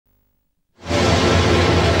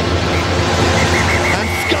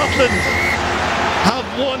England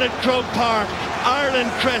have won at Croke Park.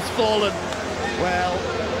 Ireland crestfallen.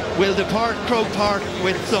 Well, we'll depart Croke Park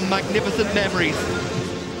with some magnificent memories.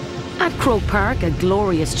 At Croke Park, a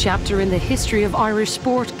glorious chapter in the history of Irish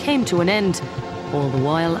sport came to an end. All the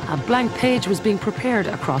while, a blank page was being prepared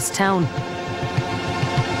across town.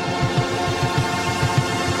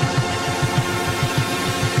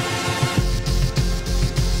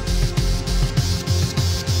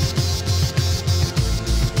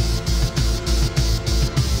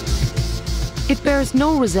 It bears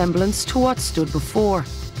no resemblance to what stood before.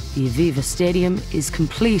 The Aviva Stadium is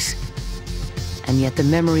complete. And yet the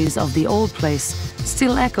memories of the old place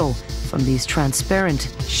still echo from these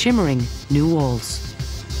transparent, shimmering new walls.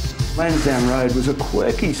 Lansdowne Road was a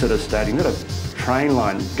quirky sort of stadium. Got a train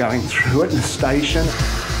line going through it and a station.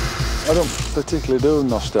 I don't particularly do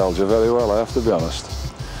nostalgia very well, I have to be honest.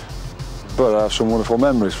 But I have some wonderful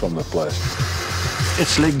memories from the place.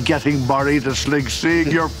 It's like getting married. It's like seeing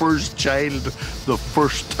your first child the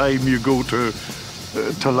first time you go to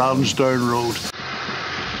Lansdowne Road.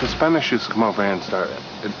 The Spanish used to come over and start,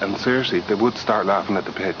 and seriously, they would start laughing at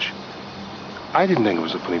the pitch. I didn't think it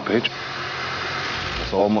was a funny pitch.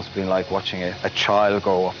 It's almost been like watching a child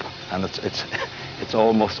grow up, and it's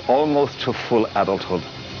almost to full adulthood.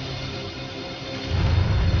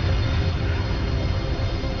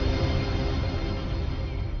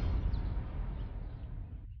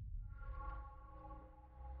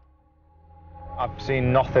 I've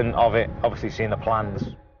seen nothing of it, obviously seen the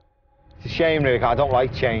plans. It's a shame really, I don't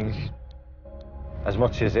like change. As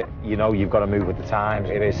much as you've got to move with the times,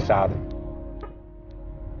 it is sad.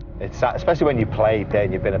 It's sad, especially when you played there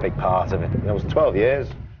and you've been a big part of it. It was 12 years.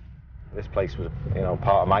 This place was,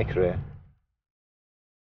 part of my career.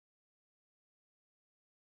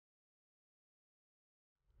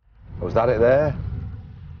 Was that it there?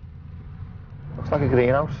 Looks like a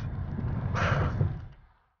greenhouse.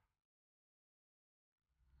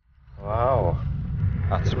 Wow,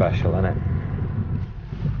 that's special, isn't it?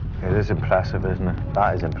 It is impressive, isn't it?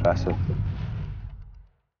 That is impressive.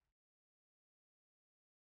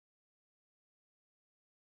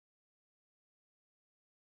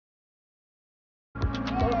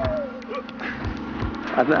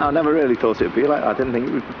 I never really thought it'd be like that. I didn't think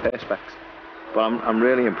it would be perspex, but I'm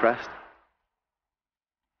really impressed.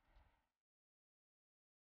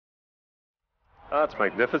 That's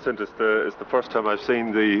magnificent. It's the first time I've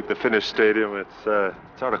seen the finished stadium. It's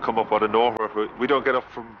sort of come up out of nowhere. We don't get up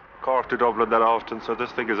from Cork to Dublin that often, so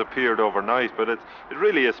this thing has appeared overnight, but it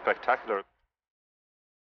really is spectacular.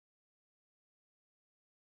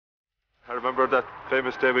 I remember that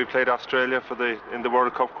famous day we played Australia in the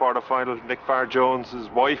World Cup quarter-final. Nick Farr-Jones'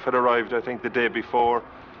 wife had arrived, I think, the day before,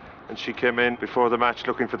 and she came in before the match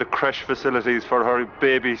looking for the creche facilities for her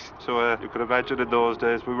babies. So you could imagine in those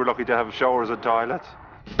days we were lucky to have showers and toilets.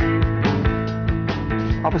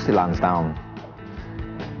 Obviously Lansdowne,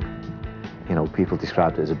 people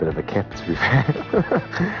described it as a bit of a kip, to be fair.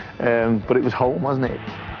 But it was home, wasn't it?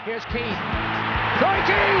 Here's Keane. Roy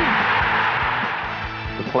Keane!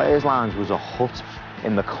 The players' lounge was a hut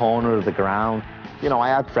in the corner of the ground. I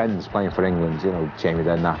had friends playing for England, Jamie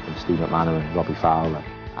Redknapp and Steve McManaman and Robbie Fowler.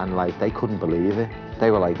 And they couldn't believe it.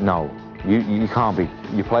 They were like, no, you can't be,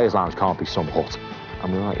 your players' lounge can't be some hut.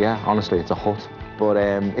 And we were like, yeah, honestly, it's a hut. But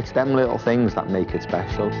it's them little things that make it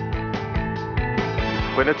special.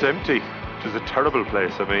 When it's empty, which is a terrible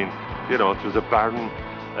place. I mean, it was a barren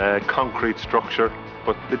concrete structure.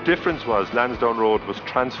 But the difference was Lansdowne Road was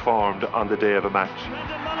transformed on the day of a match.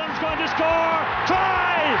 Brendan Mullen's going to score!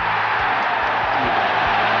 Try!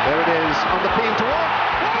 There it is, on the pin to one.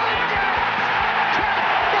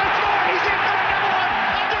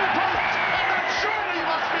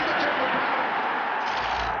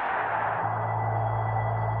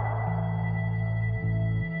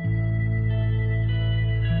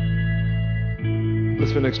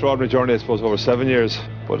 It's been an extraordinary journey, I suppose, over 7 years.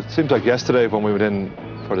 But it seems like yesterday when we went in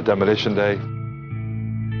for the demolition day.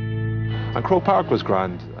 And Croke Park was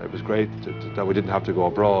grand. It was great that we didn't have to go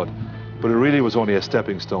abroad. But it really was only a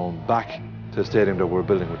stepping stone back to the stadium that we're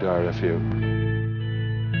building with the RFU.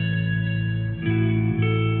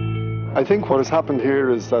 I think what has happened here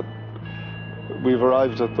is that we've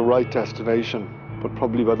arrived at the right destination, but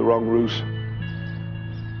probably by the wrong route.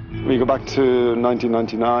 We go back to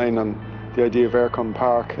 1999 and the idea of Aircon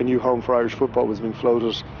Park, a new home for Irish football, was being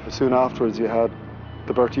floated. Soon afterwards you had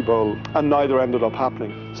the Bertie Bowl, and neither ended up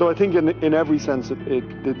happening. So I think in every sense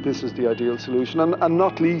this is the ideal solution, and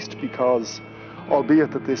not least because,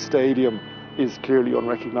 albeit that this stadium is clearly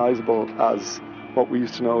unrecognisable as what we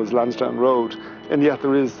used to know as Lansdowne Road, and yet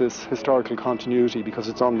there is this historical continuity because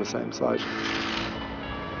it's on the same site.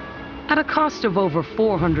 At a cost of over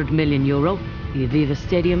 €400 million, the Aviva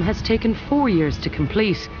Stadium has taken 4 years to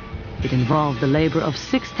complete. It involved the labour of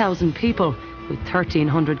 6,000 people, with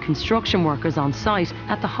 1,300 construction workers on site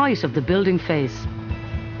at the height of the building phase.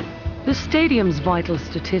 The stadium's vital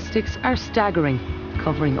statistics are staggering.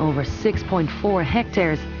 Covering over 6.4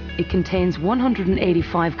 hectares, it contains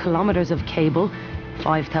 185 kilometres of cable,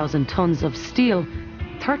 5,000 tonnes of steel,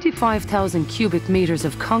 35,000 cubic metres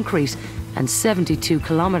of concrete and 72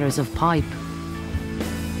 kilometres of pipe.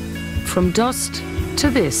 From dust to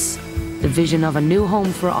this, the vision of a new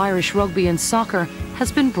home for Irish rugby and soccer has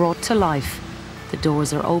been brought to life. The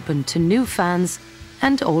doors are open to new fans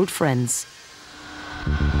and old friends.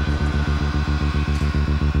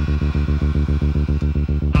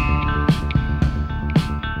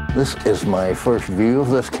 This is my first view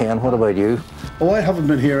of this, Ken. What about you? Oh, I haven't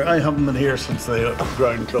been here. I haven't been here since the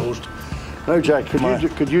ground closed. Now, Jack,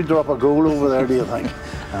 could you drop a goal over there, do you think?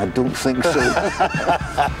 I don't think so.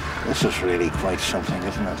 This is really quite something,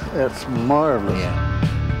 isn't it? It's marvellous. Yeah.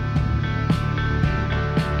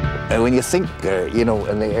 When you think, you know,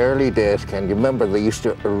 in the early days, Ken, you remember they used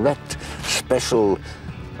to erect special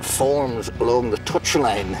forms along the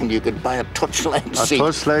touchline, and you could buy a touchline seat,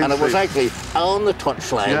 and it was actually on the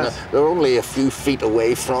touchline. Yes. They were only a few feet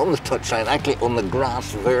away from the touchline, actually on the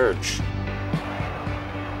grass verge.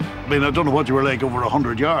 I mean, I don't know what you were like over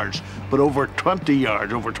 100 yards, but over 20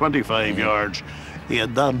 yards, over 25 yards, he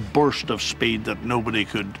had that burst of speed that nobody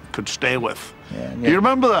could stay with. Yeah. Do you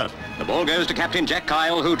remember that? The ball goes to Captain Jack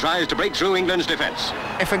Kyle, who tries to break through England's defence.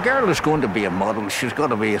 If a girl is going to be a model, she's got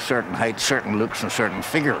to be a certain height, certain looks and certain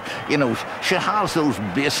figure. You know, she has those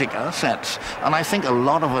basic assets. And I think a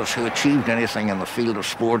lot of us who achieved anything in the field of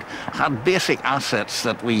sport had basic assets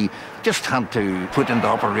that we just had to put into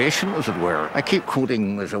operation, as it were. I keep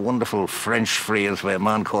quoting, there's a wonderful French phrase by a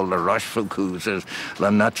man called La Rochefoucauld, who says,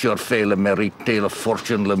 La nature fait le mérite, la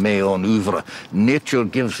fortune le met en oeuvre. Nature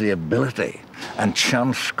gives the ability, and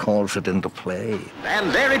chance calls it into play.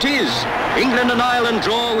 And there it is. England and Ireland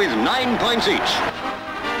draw with 9 points each.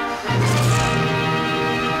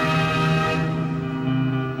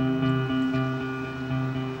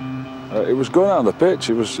 It was going out on the pitch.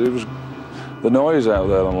 It was the noise out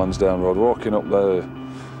there on Lansdowne Road, walking up there.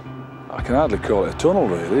 I can hardly call it a tunnel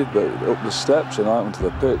really, but up the steps and out onto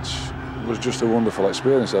the pitch was just a wonderful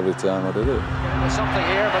experience every time I did it. There's something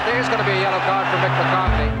here, but there's going to be a yellow card for Mick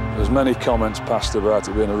McCarthy. There's many comments passed about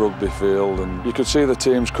it being a rugby field, and you could see the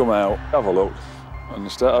teams come out, have a look,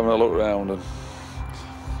 and start having a look round. And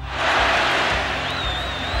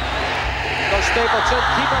goes Stapleton,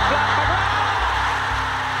 keeper flat.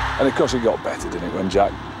 And of course it got better, didn't it, when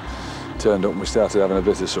Jack turned up and we started having a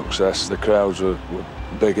bit of success. The crowds were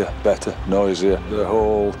bigger, better, noisier. The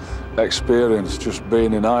whole experience, just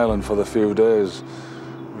being in Ireland for the few days,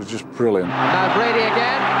 was just brilliant. Now Brady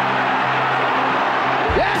again.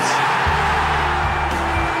 Yes!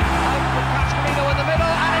 Cascarino in the middle,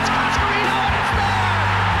 and it's Cascarino, and it's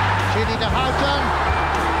there! Chidi to Houghton.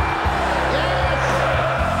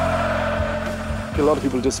 Yes! A lot of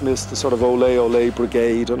people dismiss the sort of ole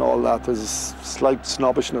brigade and all that. There's a slight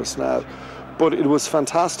snobbishness now. But it was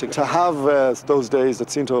fantastic to have those days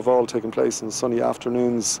that seem to have all taken place on sunny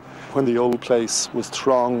afternoons when the old place was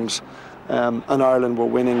thronged and Ireland were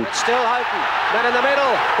winning. Still Houghton, men in the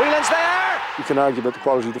middle, Whelan's there! You can argue about the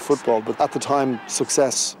quality of the football, but at the time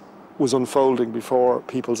success was unfolding before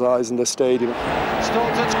people's eyes in the stadium.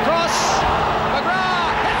 Stolten's cross,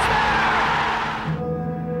 McGrath, it's there!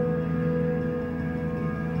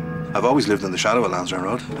 I've always lived in the shadow of Lansdowne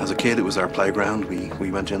Road. As a kid, it was our playground. We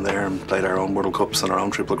went in there and played our own World Cups and our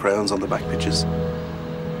own Triple Crowns on the back pitches.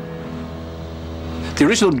 The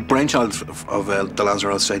original brainchild of the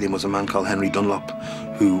Lansdowne Road Stadium was a man called Henry Dunlop,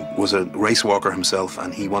 who was a race walker himself,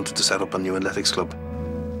 and he wanted to set up a new athletics club.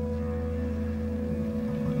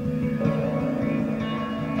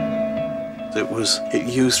 It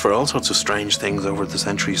used for all sorts of strange things over the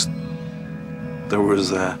centuries. There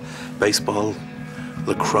was baseball,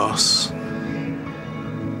 lacrosse.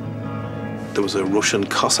 There was a Russian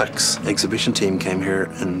Cossacks exhibition team came here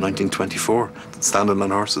in 1924, standing on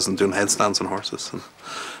horses and doing headstands on horses and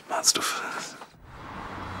mad stuff.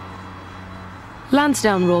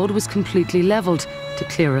 Lansdowne Road was completely levelled to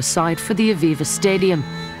clear a site for the Aviva Stadium,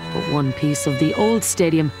 but one piece of the old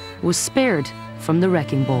stadium was spared from the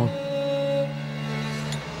wrecking ball.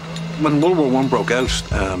 When World War I broke out,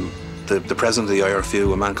 the president of the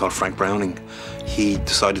IRFU, a man called Frank Browning, he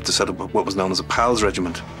decided to set up what was known as a PALS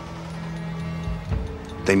regiment.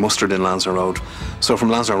 They mustered in Lansdowne Road. So from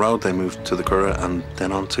Lansdowne Road they moved to the Curragh and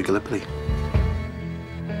then on to Gallipoli.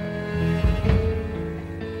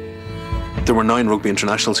 There were 9 rugby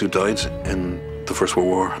internationals who died in the First World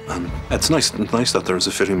War, and it's nice that there was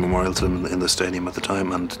a fitting memorial to them in the stadium at the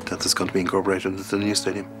time, and that it's going to be incorporated into the new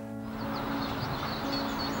stadium.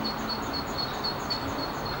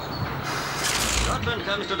 Scotland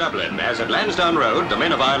comes to Dublin as at Lansdowne Road, the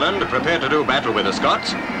men of Ireland prepare to do battle with the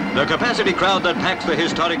Scots. The capacity crowd that packs the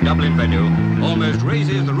historic Dublin venue almost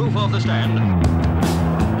raises the roof of the stand.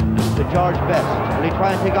 To George Best. Will he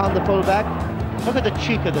try and take on the full-back? Look at the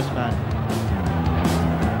cheek of this man.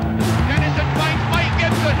 Dennison finds Mike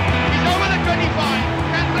Gibson. He's over the 25.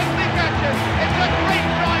 Can Blixley catch him? It's a great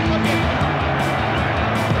try for Gibson.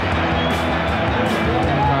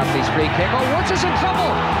 McCarthy's free kick. Oh, Woods is in trouble.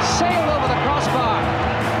 Sailed over the crossbar.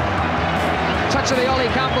 Touch of the Ollie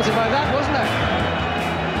Campbell's about that, wasn't it?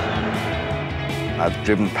 I've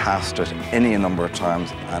driven past it any number of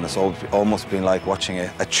times, and it's almost been like watching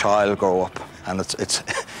a child grow up, and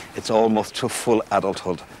it's almost to full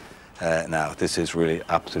adulthood now. This is really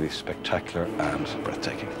absolutely spectacular and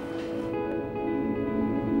breathtaking.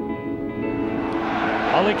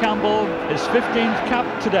 Ollie Campbell, his 15th cap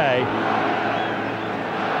today.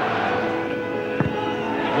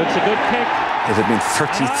 Looks a good kick. It had been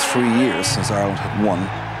 33 years since Ireland had won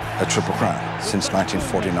a Triple Crown, since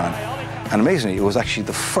 1949. And amazingly, it was actually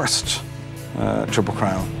the first Triple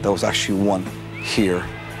Crown that was actually won here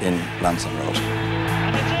in Lansdowne Road.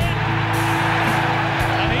 And it's in!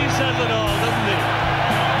 And he says it all, doesn't he?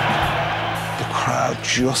 The crowd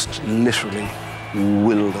just literally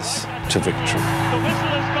willed us to victory. The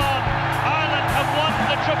whistle is gone. Ireland have won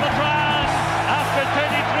the Triple Crown after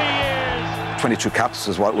 33 years. 22 caps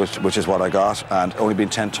is which is what I got, and only been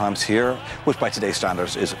 10 times here, which by today's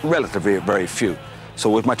standards is relatively very few. So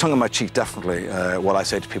with my tongue in my cheek, definitely, what I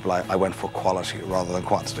say to people, I went for quality rather than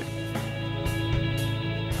quantity.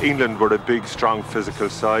 England were a big, strong, physical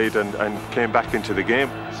side and came back into the game.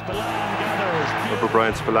 Remember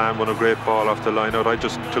Brian Spillane won a great ball off the line out. I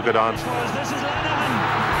just took it on. This is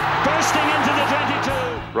Lenihan bursting into the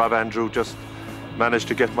 22. Rob Andrew just managed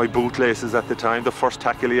to get my bootlaces at the time. The first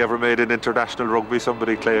tackle he ever made in international rugby,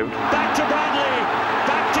 somebody claimed. Back to Bradley,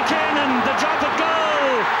 back to Keenan. The drop at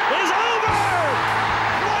goal is over.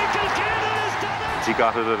 Michael Keenan has done it. He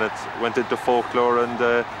got it, and it went into folklore and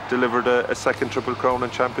delivered a second Triple Crown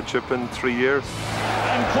and championship in 3 years.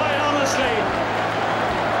 And quite honestly,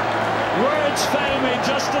 words fail me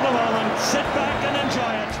just at the moment. Sit back and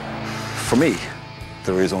enjoy it. For me,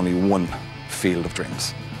 there is only one field of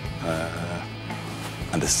dreams,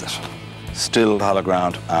 and this is it. Still the hallowed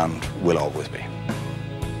ground, and will always be.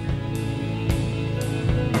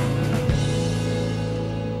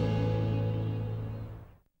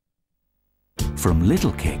 From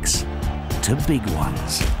little kicks to big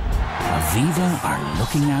ones, Aviva are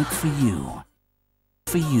looking out for you.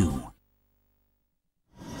 For you.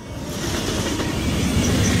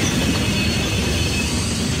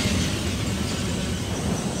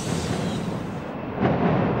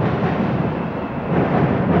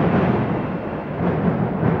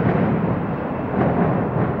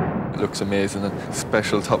 It looks amazing, and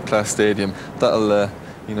special top-class stadium. That'll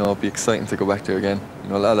you know, be exciting to go back there again. You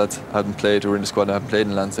know, a lot of lads hadn't played, who were in the squad and haven't played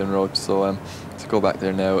in Lansdowne Road, so to go back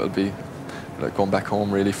there now, it'll be like going back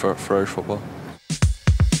home really for Irish football.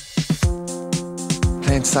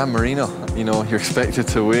 Playing San Marino, you know, you're expected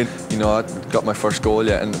to win. You know, I got my first goal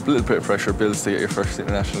yet, and a little bit of pressure builds to get your first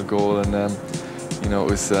international goal, and you know, it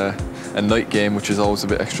was a night game, which is always a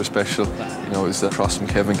bit extra special. You know, it was a cross from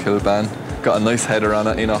Kevin Kilban. Got a nice header on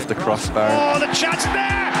it, in off the crossbar. Oh, the chance there!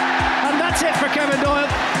 And that's it for Kevin Doyle.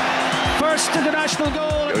 First international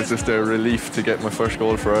goal. It was just a relief to get my first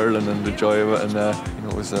goal for Ireland, and the joy of it, and you know,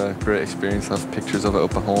 it was a great experience. I have pictures of it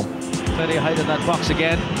up at home. Plenty of height in that box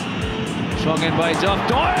again. Swung in by Duff.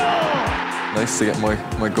 Doyle! Nice to get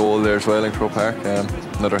my goal there as well in Croke Park.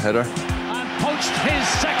 Another header. Poached his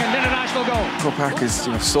second international goal. Croke Park is,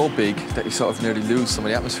 you know, so big that you sort of nearly lose some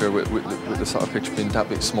of the atmosphere with the sort of pitch being that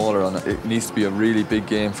bit smaller on it. It needs to be a really big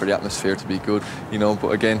game for the atmosphere to be good, you know. But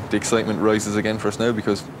again, the excitement rises again for us now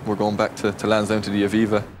because we're going back to Lansdowne, to the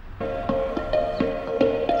Aviva.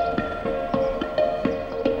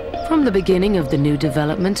 From the beginning of the new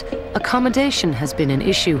development, accommodation has been an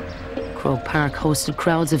issue. Croke Park hosted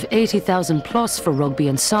crowds of 80,000 plus for rugby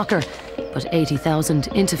and soccer, but 80,000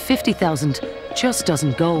 into 50,000 just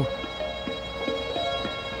doesn't go.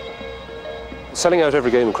 Selling out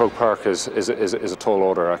every game in Croke Park is a tall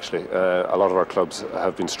order, actually. A lot of our clubs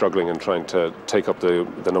have been struggling in trying to take up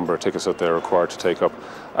the number of tickets that they're required to take up.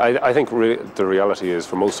 I think the reality is,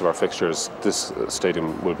 for most of our fixtures, this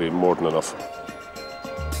stadium will be more than enough.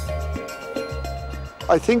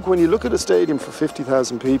 I think when you look at a stadium for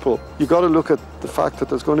 50,000 people, you've got to look at the fact that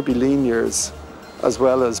there's going to be lean years as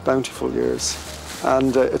well as bountiful years.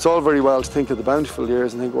 And it's all very well to think of the bountiful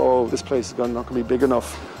years and think, oh, this place is not going to be big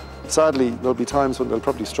enough. Sadly, there'll be times when they'll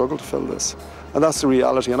probably struggle to fill this. And that's the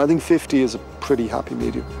reality. And I think 50 is a pretty happy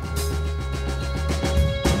medium.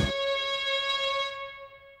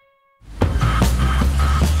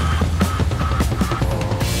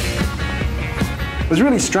 It was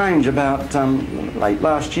really strange about late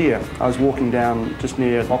last year. I was walking down just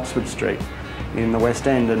near Oxford Street in the West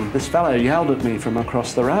End, and this fellow yelled at me from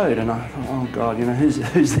across the road, and I thought, oh God, you know, who's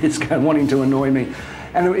this guy wanting to annoy me?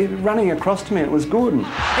 And running across to me, it was Gordon.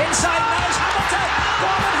 Inside now, Hamilton!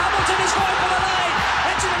 Gordon Hamilton is going for the line!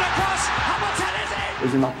 Edging it across, Hamilton is in! It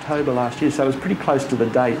was in October last year, so it was pretty close to the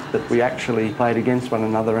date that we actually played against one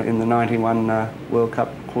another in the 91 World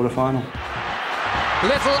Cup quarter-final.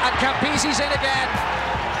 Little and Campisi's in again.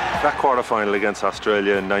 That quarter-final against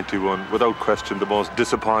Australia in 91, without question the most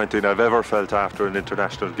disappointing I've ever felt after an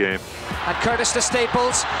international game. And Curtis to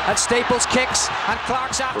Staples, and Staples kicks, and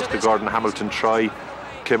Clark's after the Gordon Hamilton try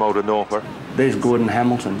came out of nowhere. There's Gordon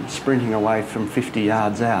Hamilton sprinting away from 50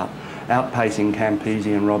 yards out, outpacing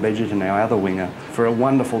Campisi and Rob Edgerton, our other winger, for a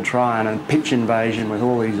wonderful try and a pitch invasion with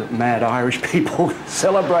all these mad Irish people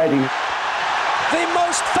celebrating. The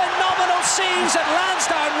most phenomenal scenes at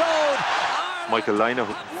Lansdowne Road. Michael Lynagh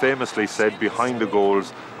famously said behind the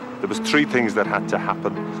goals there was three things that had to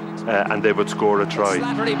happen and they would score a try.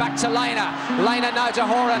 Slattery back to Lynagh. Lynagh now to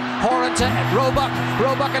Horan. Horan to Roebuck.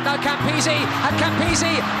 Roebuck and now Campisi. And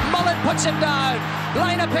Campisi, Mullen puts him down.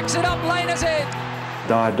 Lynagh picks it up. Lynagh's in.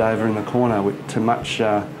 Dived over in the corner to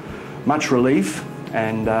much relief,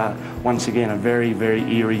 and once again a very, very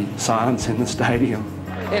eerie silence in the stadium.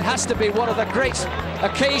 It has to be one of the great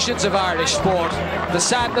occasions of Irish sport. The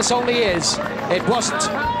sadness only is it wasn't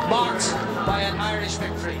marked by an Irish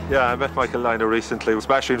victory. Yeah, I met Michael Lynagh recently. He was a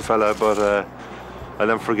smashing fella, but I'll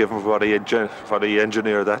never forgive him for what he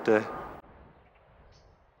engineered that day.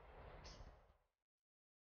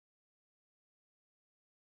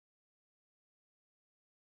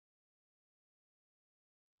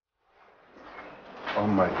 Oh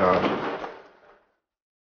my God.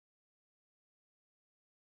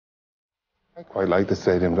 I quite like the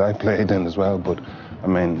stadium that I played in as well, but I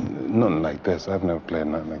mean, nothing like this. I've never played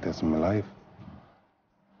nothing like this in my life.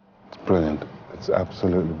 It's brilliant. It's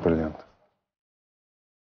absolutely brilliant.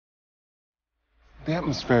 The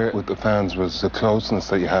atmosphere with the fans was the closeness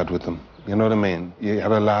that you had with them. You know what I mean? You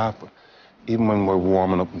had a laugh, even when we're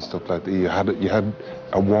warming up and stuff like that. You had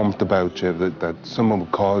a warmth about you that someone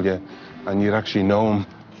would call you, and you'd actually know them,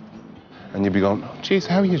 and you'd be going, oh, geez,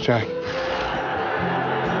 how are you, Jack?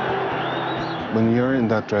 When you're in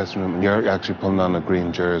that dressing room and you're actually putting on a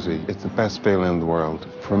green jersey, it's the best feeling in the world.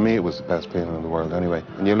 For me, it was the best feeling in the world anyway.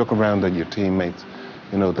 And you look around at your teammates,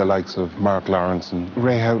 you know, the likes of Mark Lawrence and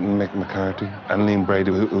Ray Houghton, Mick McCarthy, and Liam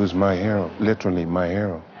Brady, who's my hero, literally my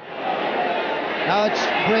hero. Now it's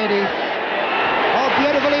Brady. Oh,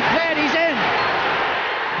 beautifully played, he's in.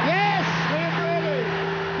 Yes, Liam Brady.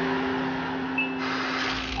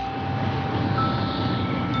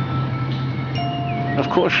 Of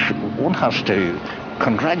course, one has to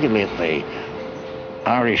congratulate the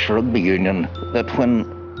Irish Rugby Union that when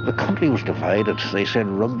the country was divided, they said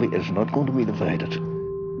rugby is not going to be divided.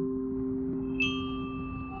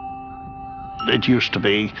 It used to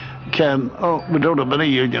be, Ken, oh, we don't have many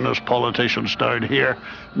unionist politicians down here.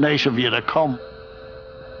 Nice of you to come.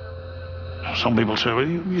 Some people say, well,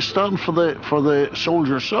 you stand for the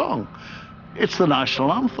soldier's song. It's the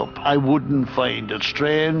national anthem. I wouldn't find it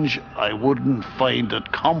strange. I wouldn't find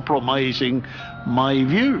it compromising my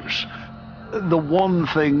views. The one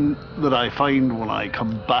thing that I find when I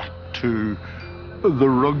come back to the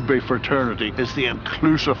rugby fraternity is the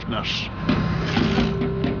inclusiveness.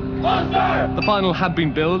 The final had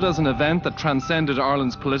been billed as an event that transcended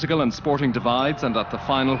Ireland's political and sporting divides, and at the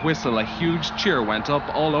final whistle a huge cheer went up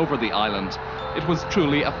all over the island. It was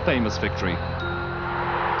truly a famous victory.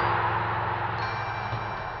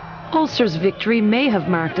 Ulster's victory may have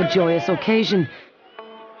marked a joyous occasion,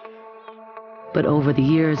 but over the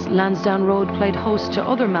years, Lansdowne Road played host to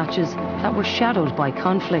other matches that were shadowed by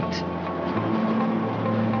conflict.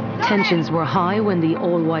 Tensions were high when the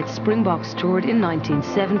all-white Springboks toured in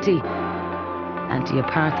 1970.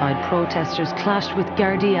 Anti-apartheid protesters clashed with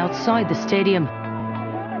Gardaí outside the stadium.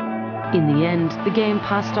 In the end, the game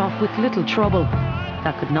passed off with little trouble.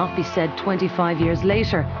 That could not be said 25 years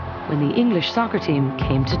later, when the English soccer team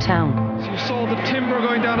came to town. You saw the timber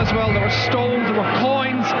going down as well. There were stones, there were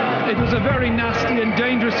coins. It was a very nasty and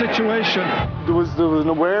dangerous situation. There was an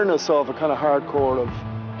awareness of a kind of hardcore of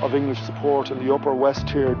of English support in the upper west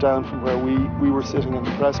tier down from where we were sitting in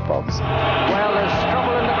the press box. Well, there's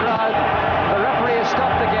trouble in the crowd. The referee has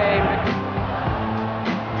stopped the game.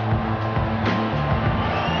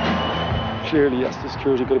 Clearly, yes, the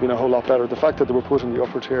security could have been a whole lot better. The fact that they were put in the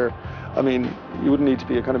upper tier, I mean, you wouldn't need to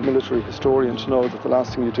be a kind of military historian to know that the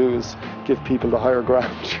last thing you do is give people the higher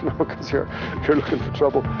ground, you know, because you're looking for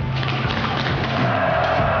trouble. It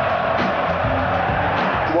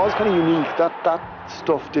was kind of unique that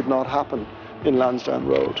stuff did not happen in Lansdowne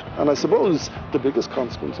Road. And I suppose the biggest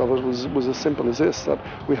consequence of it was as simple as this, that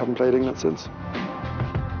we haven't played England since.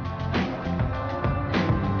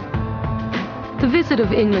 The visit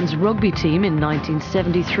of England's rugby team in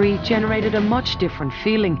 1973 generated a much different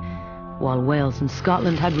feeling. While Wales and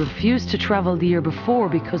Scotland had refused to travel the year before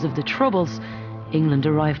because of the Troubles, England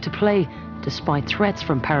arrived to play, despite threats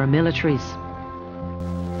from paramilitaries.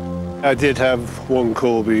 I did have one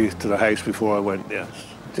Corby to the house before I went, yes.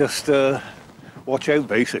 Just watch out,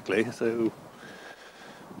 basically. So,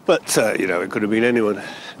 but, you know, it could have been anyone.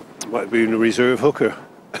 It might have been a reserve hooker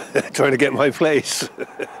trying to get my place.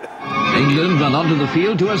 England run onto the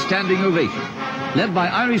field to a standing ovation, led by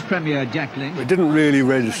Irish Premier Jack Lynch. It didn't really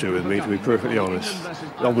register with me, to be perfectly honest.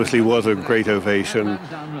 It obviously was a great ovation,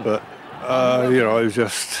 but, you know, I was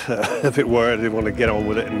just a bit worried. I didn't want to get on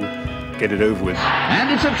with it and get it over with.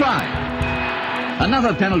 And it's a try.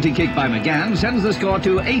 Another penalty kick by McGann sends the score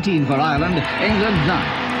to 18 for Ireland, England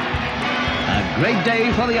 9. A great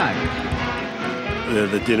day for the Irish.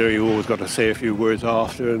 The dinner, you always got to say a few words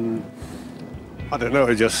after, and I don't know,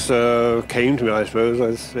 it just came to me, I suppose.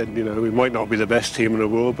 I said, you know, we might not be the best team in the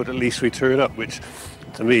world, but at least we turn up, which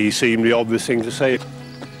to me seemed the obvious thing to say.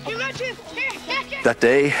 That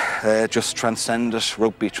day just transcended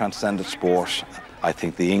rugby, transcended sport. I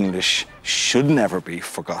think the English should never be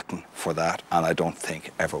forgotten for that, and I don't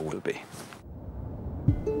think ever will be.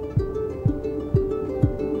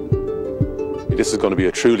 This is going to be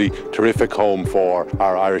a truly terrific home for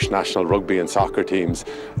our Irish national rugby and soccer teams.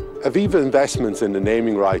 Aviva investments in the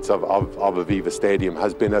naming rights of Aviva Stadium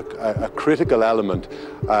has been a critical element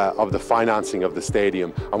of the financing of the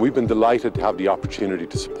stadium, and we've been delighted to have the opportunity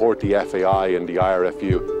to support the FAI and the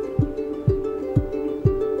IRFU.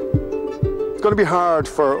 It's going to be hard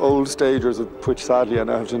for old stagers, which sadly I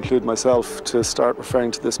now have to include myself, to start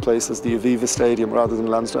referring to this place as the Aviva Stadium rather than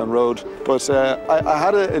Lansdowne Road. But I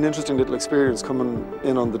had an interesting little experience coming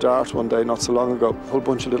in on the Dart one day not so long ago. A whole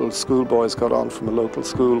bunch of little schoolboys got on from a local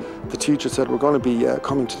school. The teacher said, we're going to be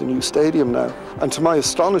coming to the new stadium now. And to my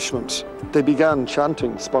astonishment, they began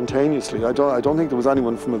chanting spontaneously. I don't think there was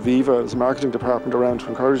anyone from Aviva's marketing department around to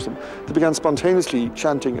encourage them. They began spontaneously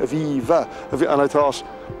chanting Aviva, and I thought,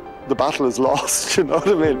 the battle is lost, you know what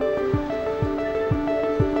I mean?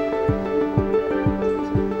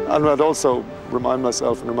 And I'd also remind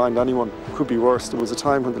myself and remind anyone, it could be worse. There was a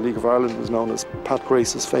time when the League of Ireland was known as Pat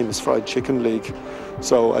Grace's famous fried chicken league.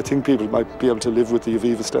 So I think people might be able to live with the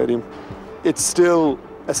Aviva Stadium. It's still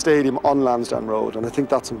a stadium on Lansdowne Road, and I think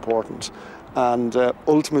that's important. And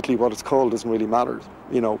ultimately what it's called doesn't really matter.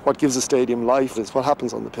 You know, what gives a stadium life is what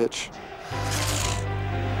happens on the pitch.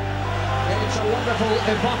 It's a wonderful,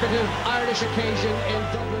 evocative Irish occasion in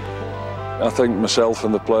Dublin. I think myself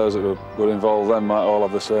and the players that were involved then might all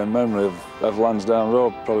have the same memory of Lansdowne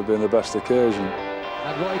Road probably being the best occasion.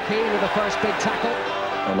 And Roy Keane with the first big tackle.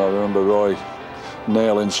 And I remember Roy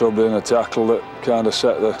nailing somebody in a tackle that kind of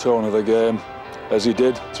set the tone of the game, as he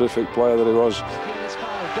did. Terrific player that he was.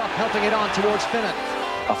 Duff helping it on towards Finnan.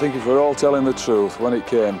 I think if we're all telling the truth, when it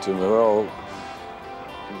came to me, we're all,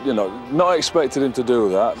 you know, not expected him to do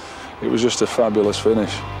that. It was just a fabulous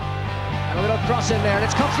finish. And a little cross in there, and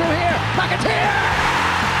it's come through here. McAteer!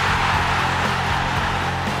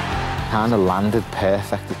 Kind of landed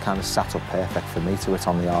perfect. It kind of sat up perfect for me to it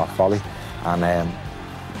on the half volley. And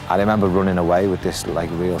I remember running away with this like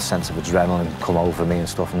real sense of adrenaline come over me and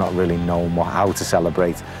stuff, not really knowing how to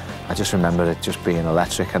celebrate. I just remember it just being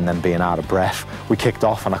electric and then being out of breath. We kicked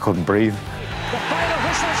off and I couldn't breathe. The final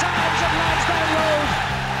whistle sounds at Lansdowne Road.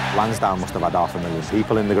 Lansdowne must have had 500,000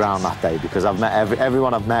 people in the ground that day because I've met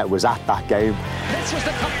everyone I've met was at that game. This was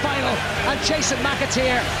the cup final, and Jason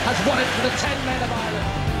McAteer has won it for the 10 men of Ireland.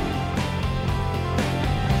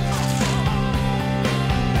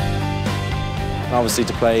 Obviously,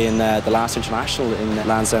 to play in the last international in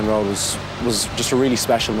Lansdowne Road was just a really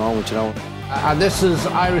special moment, you know. And this is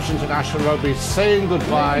Irish international rugby saying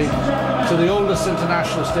goodbye to the oldest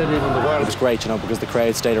international stadium in the world. It was great, you know, because the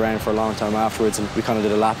crowd stayed around for a long time afterwards, and we kind of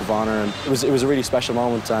did a lap of honour, and it was a really special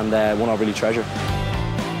moment and one I'll really treasure.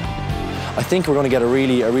 I think we're going to get a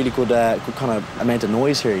really good kind of amount of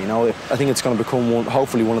noise here. You know, I think it's going to become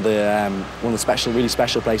hopefully one of the really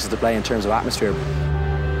special places to play in terms of atmosphere.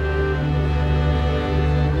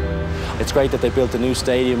 It's great that they built a new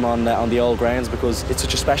stadium on the old grounds because it's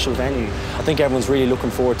such a special venue. I think everyone's really looking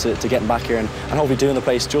forward to getting back here and hopefully doing the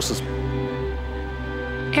place justice.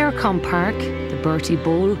 Croke Park, the Bertie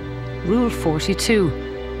Bowl, Rule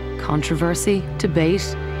 42. Controversy,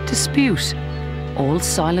 debate, dispute, all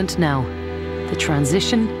silent now. The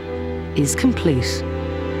transition is complete.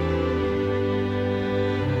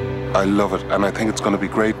 I love it, and I think it's going to be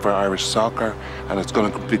great for Irish soccer, and it's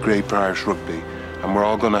going to be great for Irish rugby, and we're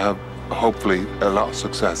all going to have, hopefully, a lot of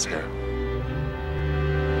success here.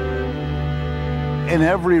 In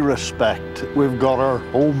every respect, we've got our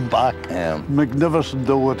home back, magnificent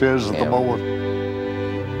though it is at the moment.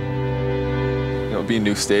 It'll be a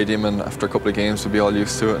new stadium, and after a couple of games we'll be all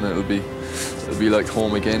used to it, and it'll be like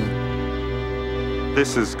home again.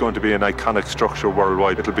 This is going to be an iconic structure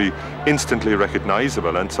worldwide. It'll be instantly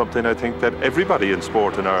recognisable and something I think that everybody in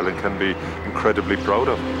sport in Ireland can be incredibly proud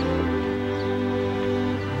of.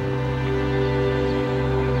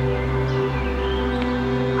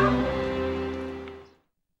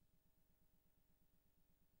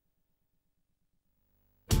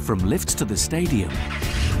 From lifts to the stadium,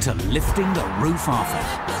 to lifting the roof off it,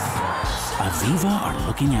 Aviva are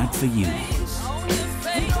looking out for you.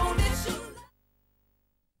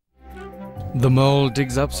 The Mole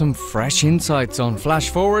digs up some fresh insights on Flash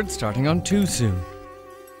Forward starting on Too Soon.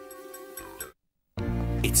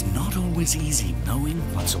 It's not always easy knowing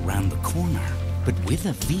what's around the corner, but with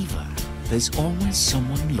Aviva, there's always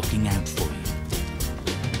someone looking out for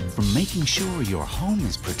you. From making sure your home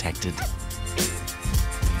is protected,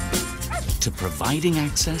 to providing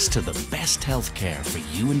access to the best health care for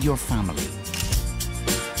you and your family.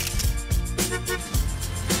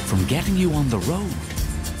 From getting you on the road,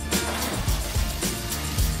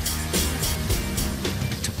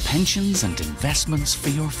 to pensions and investments for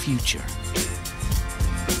your future.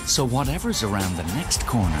 So whatever's around the next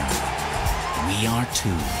corner, we are too.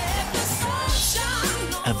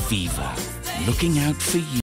 Aviva, looking out for you.